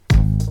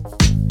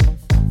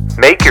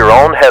Make your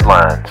own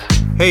headlines.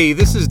 Hey,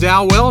 this is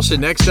Dal Welsh,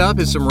 and next up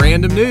is some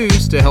random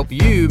news to help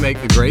you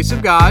make the grace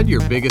of God your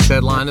biggest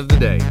headline of the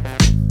day.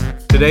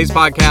 Today's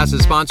podcast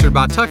is sponsored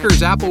by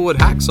Tucker's Applewood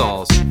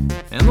Hacksaws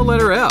and the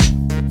letter F.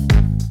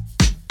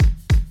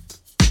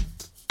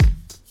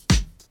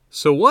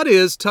 So what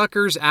is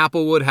Tucker's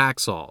Applewood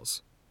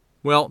Hacksaws?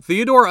 Well,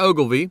 Theodore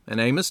Ogilvy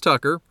and Amos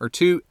Tucker are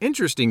two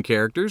interesting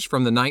characters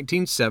from the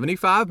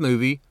 1975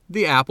 movie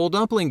The Apple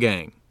Dumpling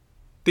Gang.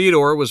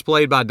 Theodore was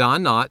played by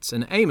Don Knotts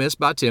and Amos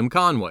by Tim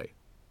Conway.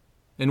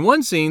 In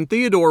one scene,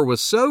 Theodore was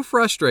so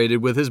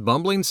frustrated with his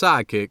bumbling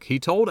sidekick, he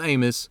told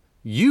Amos,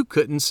 "You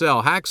couldn't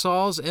sell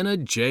hacksaws in a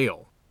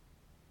jail."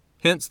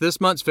 Hence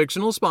this month's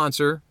fictional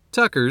sponsor,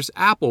 Tucker's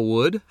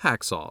Applewood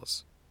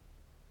Hacksaws.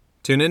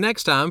 Tune in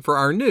next time for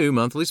our new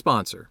monthly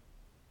sponsor.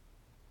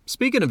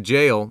 Speaking of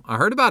jail, I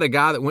heard about a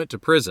guy that went to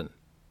prison,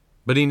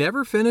 but he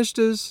never finished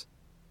his...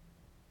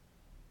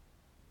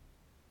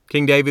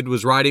 King David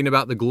was writing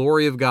about the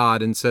glory of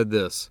God and said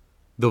this,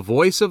 "The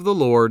voice of the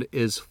Lord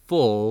is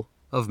full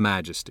of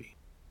majesty."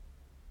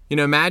 You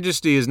know,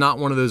 majesty is not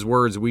one of those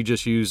words we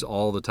just use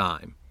all the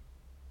time.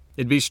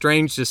 It'd be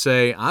strange to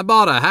say, "I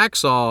bought a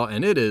hacksaw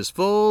and it is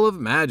full of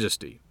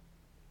majesty."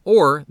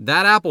 Or,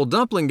 "That Apple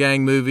Dumpling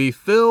Gang movie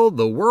filled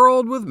the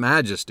world with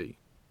majesty."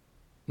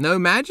 No,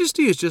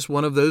 majesty is just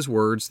one of those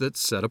words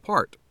that's set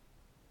apart.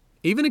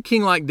 Even a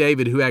king like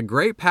David, who had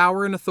great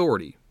power and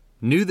authority,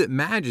 knew that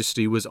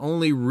majesty was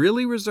only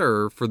really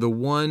reserved for the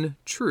one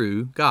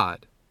true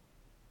God.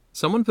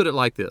 Someone put it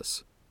like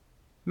this: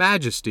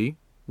 majesty,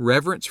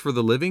 reverence for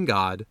the living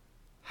God,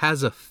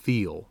 has a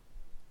feel.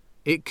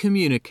 It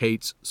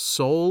communicates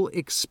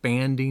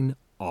soul-expanding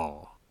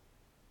awe.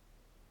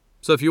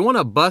 So if you want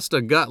to bust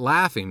a gut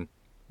laughing,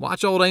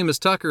 watch old Amos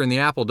Tucker and the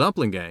Apple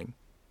Dumpling Gang.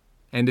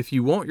 And if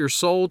you want your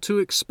soul to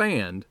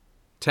expand,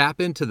 tap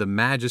into the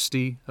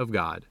majesty of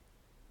God.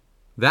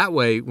 That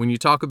way, when you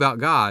talk about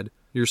God,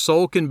 your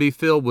soul can be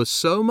filled with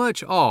so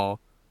much awe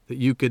that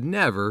you could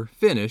never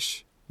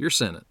finish your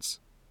sentence.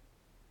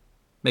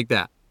 Make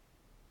that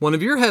one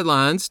of your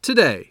headlines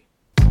today.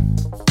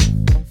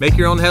 Make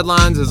Your Own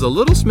Headlines is a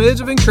little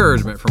smidge of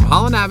encouragement from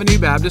Holland Avenue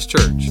Baptist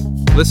Church.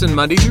 Listen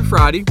Monday through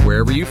Friday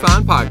wherever you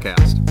find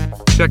podcasts.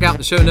 Check out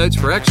the show notes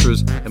for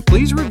extras, and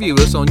please review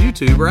us on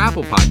YouTube or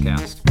Apple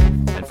Podcasts.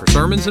 And for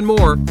sermons and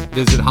more,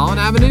 visit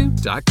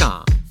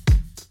hollandavenue.com.